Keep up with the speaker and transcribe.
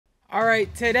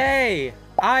Alright, today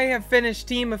I have finished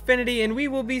Team Affinity and we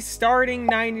will be starting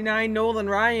 99 Nolan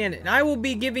Ryan, and I will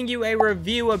be giving you a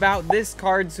review about this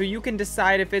card so you can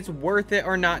decide if it's worth it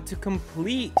or not to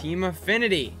complete Team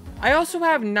Affinity. I also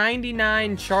have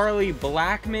 99 Charlie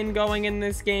Blackmon going in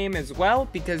this game as well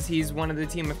because he's one of the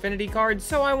Team Affinity cards,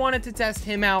 so I wanted to test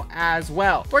him out as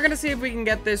well. We're gonna see if we can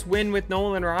get this win with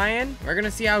Nolan Ryan. We're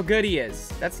gonna see how good he is.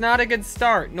 That's not a good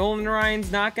start. Nolan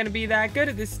Ryan's not gonna be that good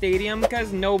at this stadium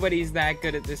because nobody's that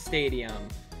good at this stadium.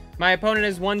 My opponent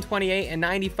is 128 and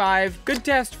 95. Good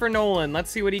test for Nolan. Let's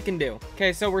see what he can do.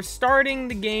 Okay, so we're starting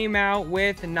the game out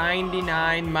with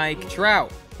 99 Mike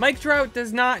Trout. Mike Trout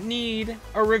does not need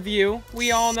a review.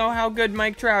 We all know how good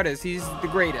Mike Trout is. He's the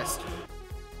greatest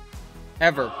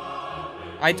ever.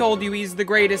 I told you he's the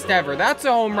greatest ever. That's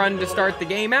a home run to start the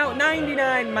game out.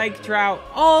 99 Mike Trout.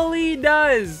 All he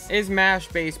does is mash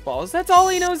baseballs. That's all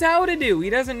he knows how to do.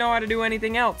 He doesn't know how to do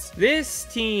anything else. This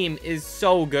team is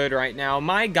so good right now.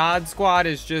 My God squad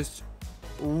is just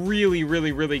really,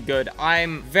 really, really good.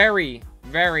 I'm very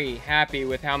happy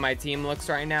with how my team looks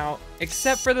right now,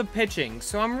 except for the pitching.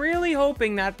 So I'm really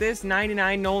hoping that this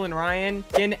 99 Nolan Ryan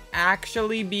can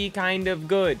actually be kind of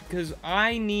good, because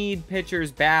I need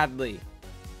pitchers badly.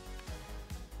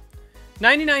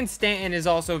 99 Stanton is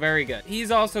also very good.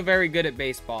 He's also very good at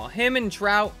baseball. Him and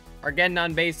Trout are getting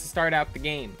on base to start out the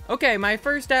game. Okay, my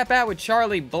first at-bat with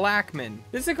Charlie Blackmon.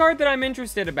 This is a card that I'm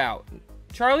interested about.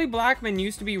 Charlie Blackmon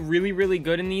used to be really, really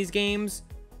good in these games,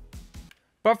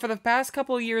 but for the past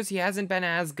couple of years, he hasn't been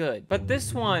as good. But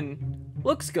this one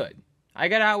looks good. I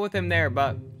got out with him there,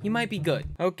 but he might be good.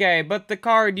 Okay, but the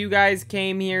card you guys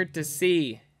came here to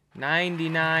see.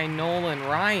 99 Nolan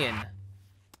Ryan.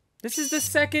 This is the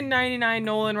second 99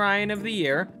 Nolan Ryan of the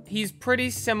year. He's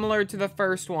pretty similar to the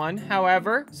first one.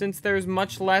 However, since there's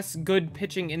much less good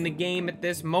pitching in the game at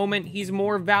this moment, he's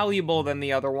more valuable than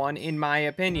the other one, in my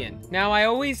opinion. Now, I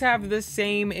always have the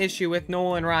same issue with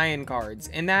Nolan Ryan cards,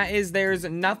 and that is there's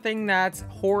nothing that's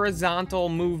horizontal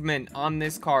movement on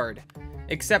this card,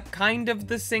 except kind of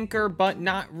the sinker, but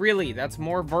not really. That's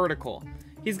more vertical.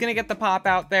 He's gonna get the pop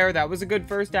out there. That was a good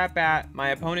first at-bat. My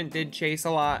opponent did chase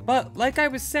a lot. But like I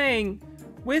was saying,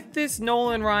 with this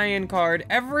Nolan Ryan card,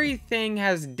 everything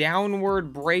has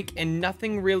downward break and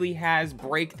nothing really has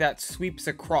break that sweeps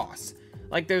across.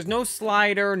 Like, there's no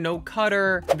slider, no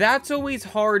cutter. That's always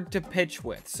hard to pitch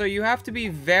with. So you have to be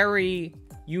very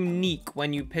unique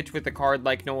when you pitch with a card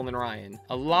like Nolan Ryan.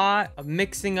 A lot of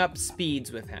mixing up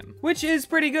speeds with him, which is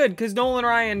pretty good because Nolan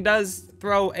Ryan does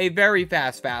throw a very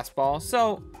fast fastball,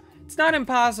 so it's not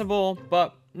impossible,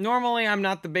 but normally I'm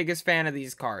not the biggest fan of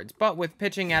these cards. But with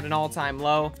pitching at an all-time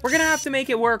low, we're gonna have to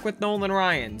make it work with Nolan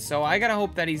Ryan, so I gotta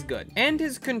hope that he's good. And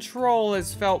his control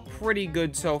has felt pretty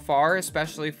good so far,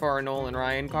 especially for a Nolan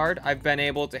Ryan card. I've been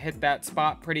able to hit that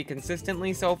spot pretty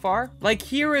consistently so far. Like,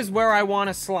 here is where I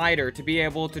want a slider to be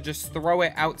able to just throw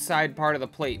it outside part of the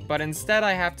plate, but instead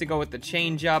I have to go with the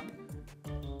changeup,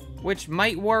 which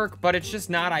might work, but it's just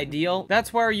not ideal.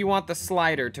 That's where you want the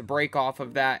slider to break off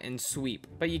of that and sweep,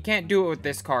 but you can't do it with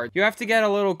this card. You have to get a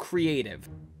little creative.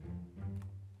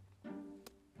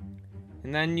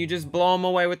 And then you just blow him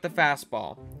away with the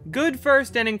fastball. Good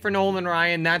first inning for Nolan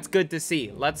Ryan. That's good to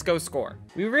see. Let's go score.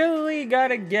 We really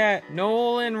gotta get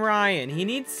Nolan Ryan. He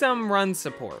needs some run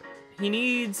support. He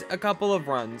needs a couple of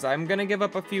runs. I'm gonna give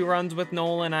up a few runs with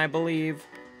Nolan, I believe.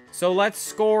 So let's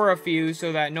score a few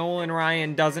so that Nolan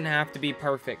Ryan doesn't have to be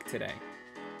perfect today.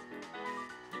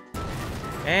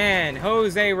 And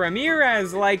Jose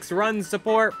Ramirez likes run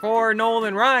support for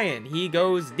Nolan Ryan. He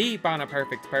goes deep on a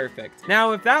perfect.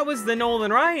 Now, if that was the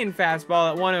Nolan Ryan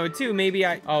fastball at 102, maybe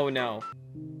oh no.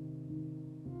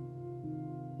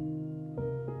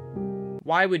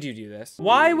 Why would you do this?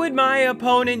 Why would my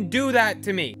opponent do that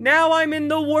to me? Now I'm in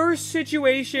the worst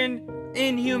situation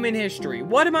in human history.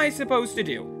 What am I supposed to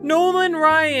do? Nolan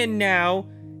Ryan now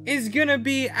is gonna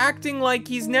be acting like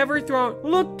he's never thrown.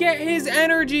 Look at his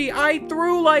energy. I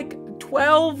threw like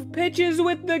 12 pitches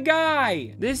with the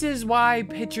guy. This is why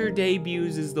pitcher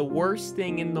debuts is the worst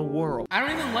thing in the world. I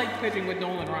don't even like pitching with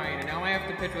Nolan Ryan, and now I have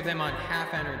to pitch with him on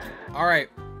half energy. All right.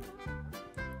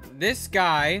 This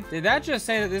guy, did that just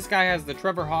say that this guy has the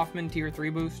Trevor Hoffman tier 3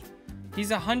 boost? He's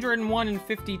 101 and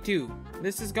 52.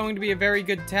 This is going to be a very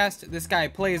good test. This guy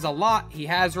plays a lot. He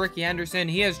has Ricky Henderson.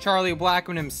 He has Charlie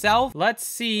Blackmon himself. Let's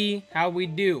see how we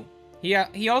do.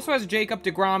 He also has Jacob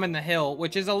deGrom in the hill,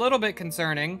 which is a little bit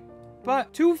concerning.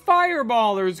 But two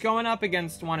fireballers going up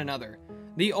against one another.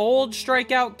 The old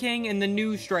strikeout king and the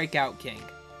new strikeout king.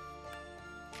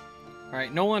 All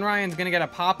right, Nolan Ryan's gonna get a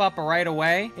pop-up right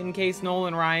away in case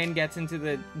Nolan Ryan gets into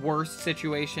the worst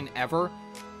situation ever.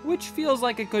 which feels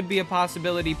like it could be a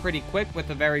possibility pretty quick with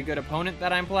a very good opponent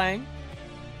that I'm playing.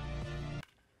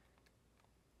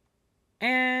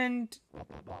 And...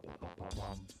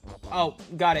 oh,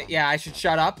 got it. Yeah, I should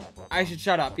shut up. I should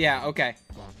shut up. Yeah, okay.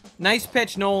 Nice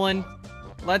pitch, Nolan.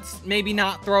 Let's maybe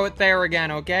not throw it there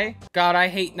again, okay? God, I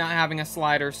hate not having a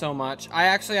slider so much. I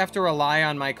actually have to rely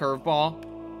on my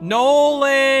curveball.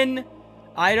 Nolan!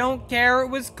 I don't care it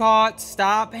was caught.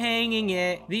 Stop hanging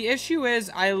it. The issue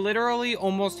is I literally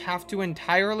almost have to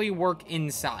entirely work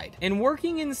inside. And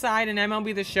working inside in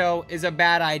MLB The Show is a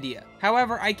bad idea.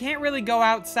 However, I can't really go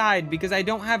outside because I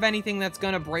don't have anything that's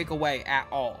gonna break away at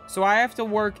all. So I have to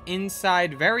work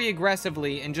inside very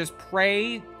aggressively and just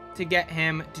pray to get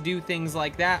him to do things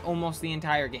like that almost the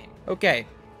entire game. Okay,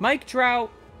 Mike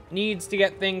Trout needs to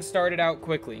get things started out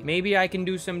quickly. Maybe I can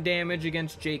do some damage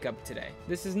against Jacob today.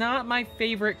 This is not my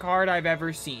favorite card I've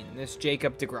ever seen, this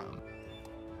Jacob deGrom.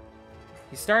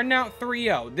 He's starting out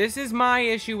 3-0. This is my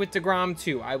issue with deGrom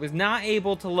too. I was not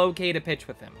able to locate a pitch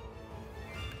with him.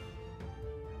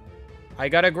 I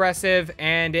got aggressive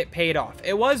and it paid off.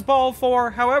 It was ball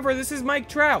 4, however, this is Mike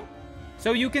Trout.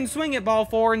 So you can swing at ball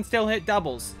 4 and still hit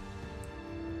doubles.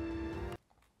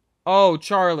 Oh,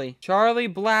 Charlie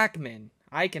Blackmon.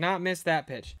 I cannot miss that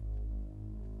pitch.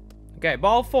 Okay,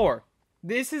 ball 4.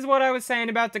 This is what I was saying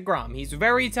about deGrom. He's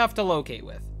very tough to locate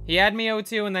with. He had me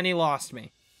 0-2 and then he lost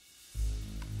me.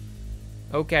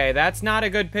 Okay, that's not a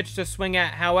good pitch to swing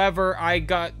at. However, I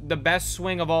got the best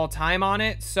swing of all time on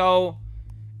it, so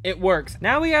it works.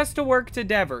 Now he has to work to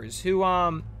Devers, who,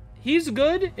 he's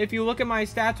good. If you look at my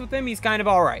stats with him, he's kind of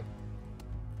all right.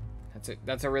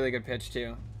 That's a really good pitch,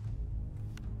 too.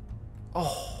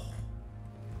 Oh.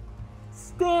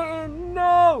 Stanton,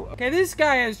 no! Okay, this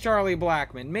guy has Charlie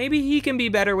Blackmon. Maybe he can be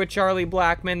better with Charlie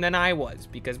Blackmon than I was,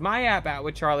 because my at-bat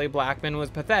with Charlie Blackmon was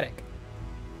pathetic.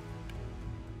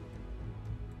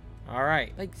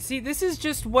 Alright. Like, see, this is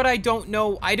just what I don't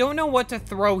know. I don't know what to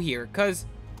throw here, because...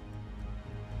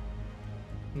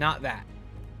 not that.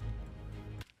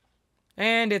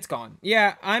 And it's gone.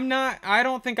 Yeah, I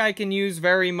don't think I can use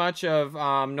very much of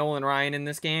Nolan Ryan in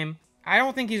this game. I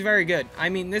don't think he's very good. I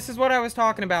mean, this is what I was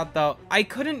talking about, though. I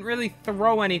couldn't really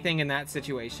throw anything in that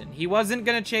situation. He wasn't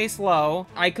going to chase low.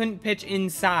 I couldn't pitch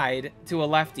inside to a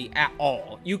lefty at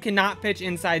all. You cannot pitch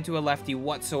inside to a lefty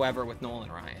whatsoever with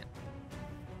Nolan Ryan.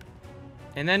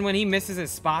 And then when he misses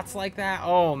his spots like that,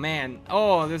 oh, man.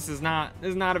 Oh, this is not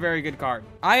a very good card.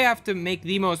 I have to make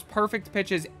the most perfect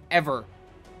pitches ever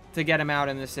to get him out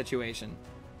in this situation.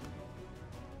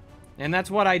 And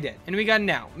that's what I did. And we got an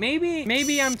out.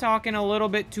 Maybe I'm talking a little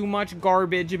bit too much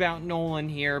garbage about Nolan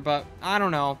here, but I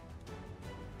don't know.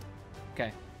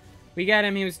 Okay. We got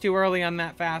him. He was too early on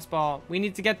that fastball. We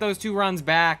need to get those 2 runs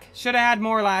back. Should have had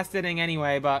more last inning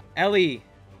anyway, but Ellie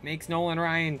makes Nolan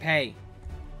Ryan pay.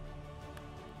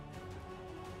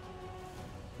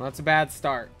 Well, that's a bad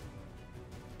start.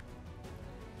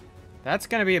 That's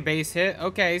going to be a base hit.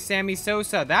 Okay, Sammy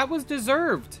Sosa. That was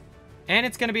deserved. And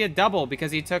it's going to be a double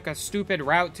because he took a stupid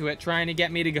route to it trying to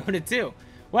get me to go to 2.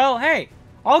 Well, hey,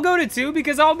 I'll go to 2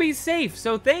 because I'll be safe,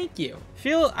 so thank you.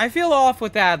 I feel off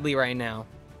with Adley right now.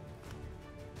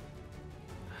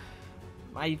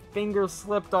 My finger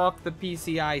slipped off the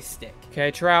PCI stick.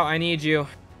 Okay, Trout, I need you.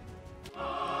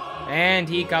 And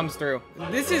he comes through.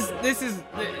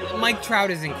 Mike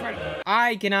Trout is incredible.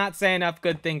 I cannot say enough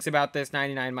good things about this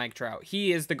 99 Mike Trout.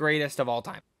 He is the greatest of all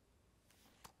time.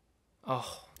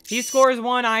 Oh. He scores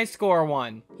 1, I score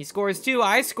 1. He scores 2,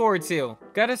 I score 2.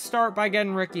 Gotta start by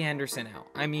getting Ricky Henderson out.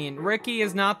 I mean, Ricky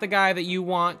is not the guy that you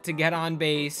want to get on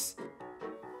base.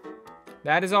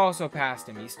 That is also past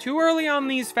him. He's too early on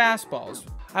these fastballs.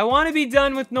 I want to be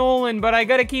done with Nolan, but I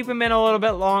gotta keep him in a little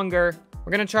bit longer.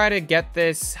 We're gonna try to get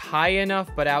this high enough,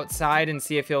 but outside, and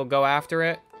see if he'll go after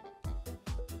it.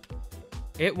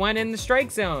 It went in the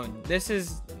strike zone. This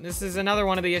is another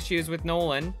one of the issues with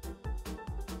Nolan.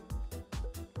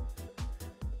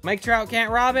 Mike Trout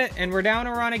can't rob it, and we're down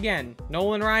a run again.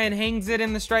 Nolan Ryan hangs it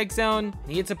in the strike zone.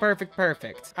 He hits a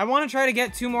perfect. I want to try to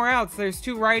get 2 more outs. There's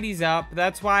 2 righties up.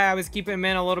 That's why I was keeping him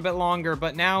in a little bit longer,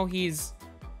 but now he's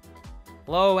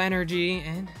low energy,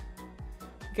 and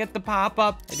get the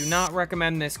pop-up. I do not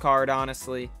recommend this card,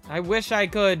 honestly. I wish I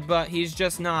could, but he's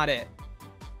just not it.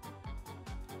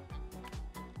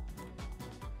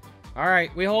 All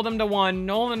right, we hold him to 1.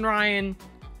 Nolan Ryan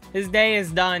His day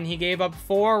is done. He gave up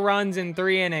 4 runs in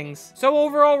 3 innings. So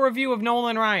overall review of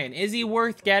Nolan Ryan. Is he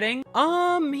worth getting?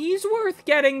 He's worth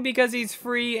getting because he's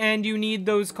free and you need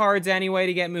those cards anyway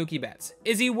to get Mookie Betts.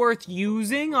 Is he worth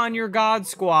using on your God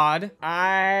squad?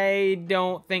 I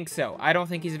don't think so. I don't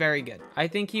think he's very good. I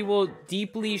think he will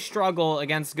deeply struggle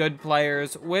against good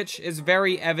players, which is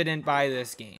very evident by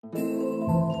this game.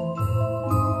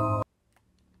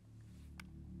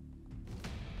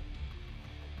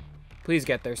 Please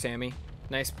get there, Sammy.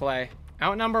 Nice play.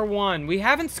 Out number 1. We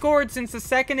haven't scored since the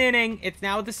 2nd inning. It's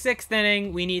now the 6th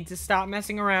inning. We need to stop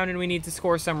messing around and we need to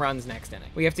score some runs next inning.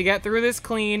 We have to get through this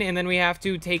clean and then we have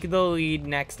to take the lead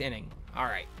next inning. All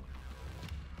right.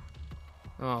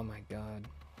 Oh my God.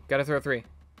 Gotta throw 3.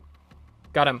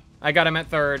 Got him. I got him at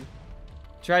 3rd.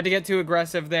 Tried to get too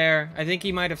aggressive there. I think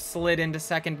he might have slid into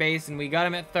 2nd base and we got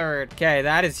him at 3rd. Okay,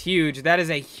 that is huge. That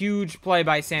is a huge play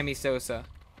by Sammy Sosa.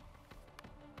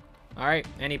 All right,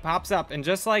 and he pops up, and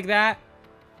just like that,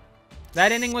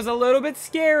 that inning was a little bit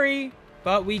scary,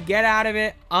 but we get out of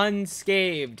it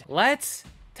unscathed. Let's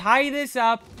tie this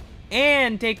up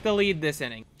and take the lead this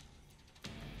inning.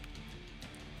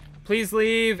 Please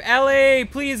leave. Ellie,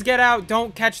 please get out.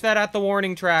 Don't catch that at the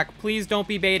warning track. Please don't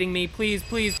be baiting me. Please,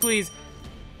 please, please.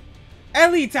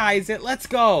 Ellie ties it. Let's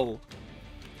go.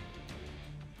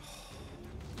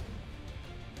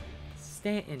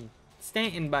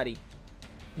 Stanton, buddy.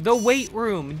 The weight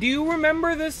room. Do you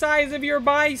remember the size of your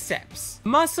biceps?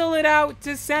 Muscle it out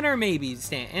to center maybe,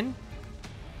 Stanton.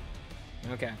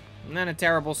 Okay. And then a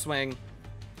terrible swing.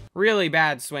 Really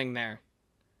bad swing there.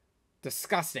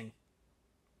 Disgusting.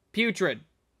 Putrid.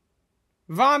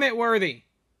 Vomit worthy.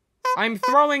 I'm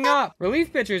throwing up.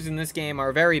 Relief pitchers in this game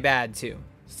are very bad too.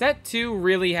 Set 2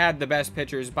 really had the best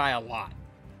pitchers by a lot.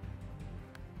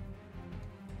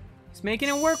 Making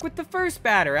it work with the first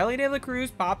batter. Ellie De La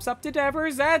Cruz pops up to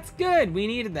Devers. That's good. We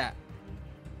needed that.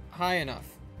 High enough.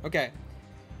 Okay.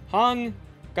 Hung.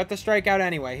 Got the strikeout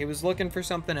anyway. He was looking for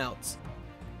something else.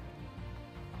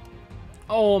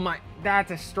 Oh my.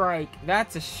 That's a strike.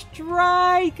 That's a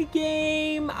strike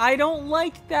game. I don't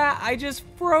like that. I just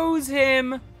froze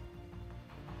him.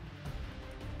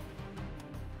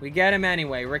 We get him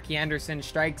anyway. Ricky Henderson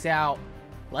strikes out.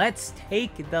 Let's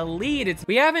take the lead.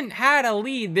 We haven't had a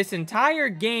lead this entire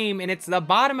game, and it's the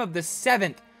bottom of the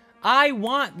 7th. I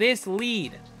want this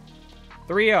lead.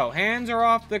 3-0. Hands are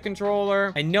off the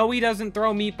controller. I know he doesn't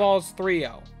throw meatballs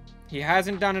 3-0. He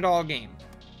hasn't done it all game.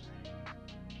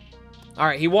 All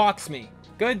right, he walks me.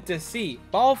 Good to see.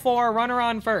 Ball 4, runner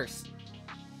on first.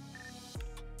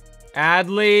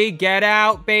 Adley, get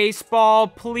out, baseball.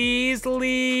 Please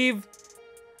leave.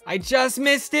 I just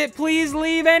missed it. Please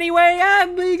leave anyway.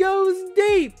 Adley goes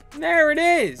deep. There it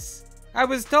is. I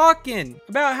was talking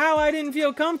about how I didn't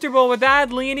feel comfortable with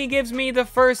Adley, and he gives me the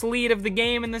first lead of the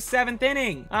game in the 7th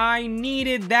inning. I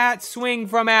needed that swing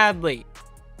from Adley.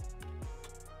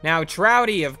 Now,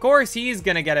 Trouty, of course, he's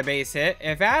going to get a base hit.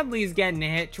 If Adley's getting a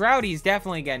hit, Trouty's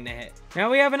definitely getting a hit. Now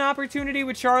we have an opportunity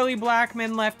with Charlie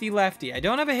Blackmon, lefty-lefty. I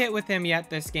don't have a hit with him yet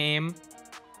this game.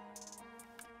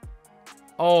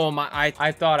 Oh my,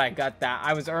 I thought I got that.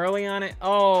 I was early on it.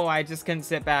 Oh, I just couldn't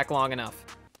sit back long enough.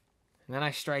 And then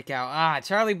I strike out. Ah,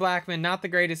 Charlie Blackmon, not the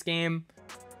greatest game.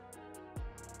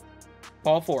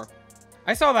 Ball 4.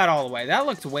 I saw that all the way. That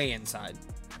looked way inside.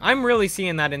 I'm really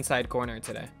seeing that inside corner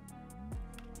today.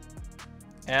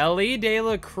 Ellie De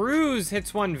La Cruz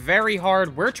hits one very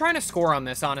hard. We're trying to score on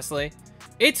this, honestly.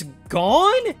 It's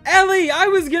gone? Ellie, I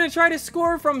was going to try to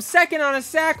score from second on a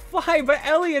sac fly, but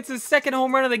Ellie, it's his second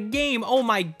home run of the game. Oh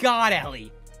my God,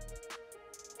 Ellie.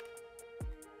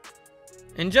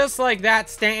 And just like that,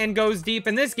 Stanton goes deep,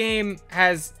 and this game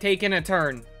has taken a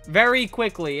turn very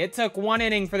quickly. It took 1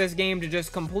 inning for this game to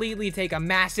just completely take a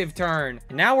massive turn.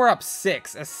 And now we're up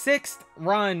 6. A 6th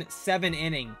run, 7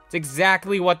 inning. It's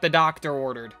exactly what the doctor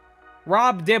ordered.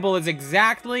 Rob Dibble is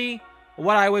exactly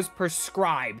what I was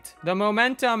prescribed. The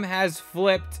momentum has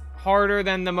flipped harder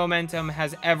than the momentum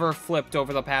has ever flipped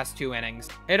over the past 2 innings.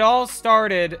 It all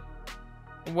started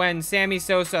when Sammy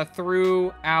Sosa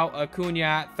threw out Acuna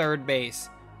at 3rd base.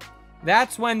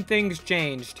 That's when things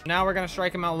changed. Now we're going to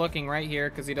strike him out looking right here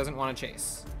because he doesn't want to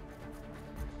chase.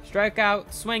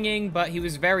 Strikeout, swinging, but he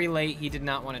was very late. He did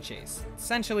not want to chase.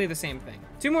 Essentially the same thing.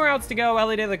 2 more outs to go.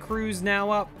 Ellie De La Cruz now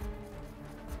up.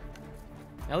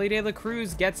 Ellie De La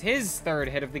Cruz gets his 3rd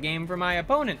hit of the game for my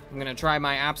opponent. I'm going to try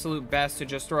my absolute best to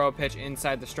just throw a pitch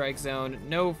inside the strike zone.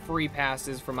 No free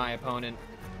passes for my opponent.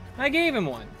 I gave him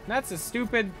one. That's the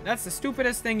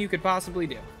stupidest thing you could possibly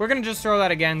do. We're going to just throw that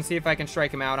again, see if I can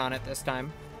strike him out on it this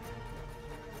time.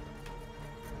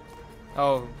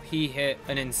 Oh, he hit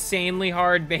an insanely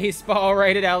hard baseball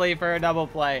right at Ellie for a double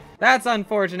play. That's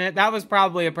unfortunate. That was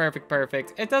probably a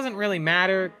perfect. It doesn't really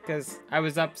matter because I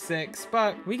was up 6,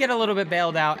 but we get a little bit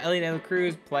bailed out. Ellie De La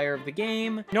Cruz, player of the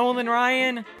game. Nolan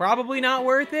Ryan, probably not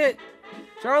worth it.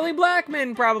 Charlie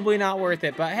Blackmon, probably not worth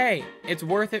it, but hey, it's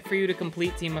worth it for you to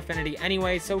complete Team Affinity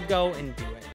anyway, so go and do it.